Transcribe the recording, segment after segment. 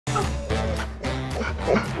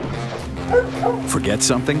Forget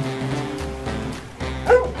something?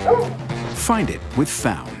 Find it with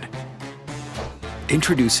Found.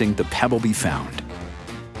 Introducing the Pebblebee Found,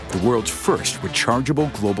 the world's first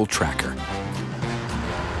rechargeable global tracker.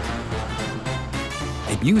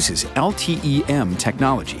 It uses LTE-M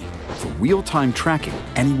technology for real-time tracking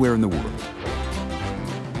anywhere in the world.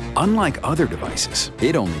 Unlike other devices,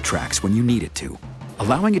 it only tracks when you need it to,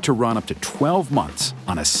 allowing it to run up to 12 months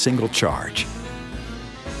on a single charge.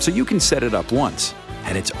 So you can set it up once,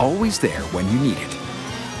 and it's always there when you need it.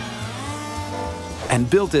 And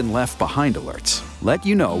built-in left behind alerts let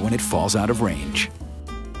you know when it falls out of range.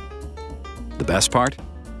 The best part?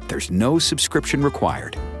 There's no subscription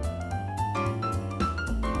required.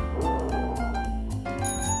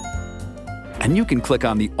 And you can click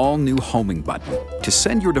on the all-new homing button to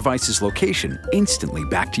send your device's location instantly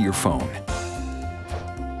back to your phone.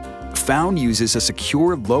 Found uses a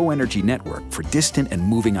secure low-energy network for distant and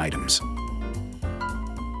moving items,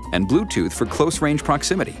 and Bluetooth for close-range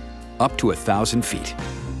proximity, up to 1,000 feet.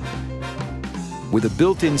 With a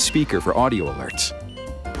built-in speaker for audio alerts.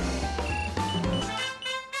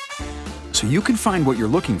 So you can find what you're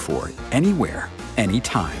looking for anywhere,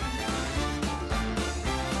 anytime.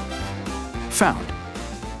 Found,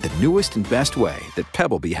 the newest and best way that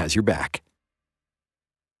Pebblebee has your back.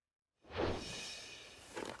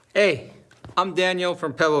 Hey, I'm Daniel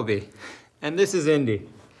from Pebblebee, and this is Indy.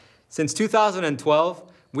 Since 2012,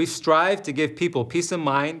 we've strived to give people peace of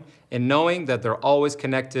mind in knowing that they're always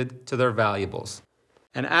connected to their valuables.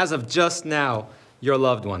 And as of just now, your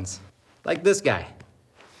loved ones, like this guy.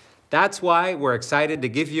 That's why we're excited to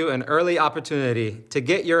give you an early opportunity to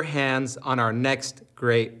get your hands on our next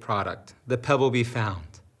great product, the Pebblebee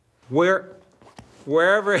Found.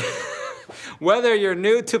 Whether you're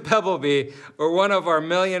new to Pebblebee or one of our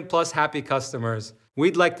million-plus happy customers,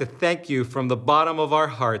 we'd like to thank you from the bottom of our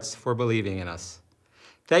hearts for believing in us.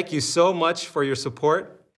 Thank you so much for your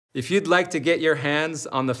support. If you'd like to get your hands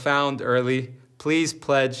on the Found early, please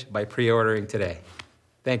pledge by pre-ordering today.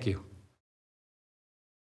 Thank you.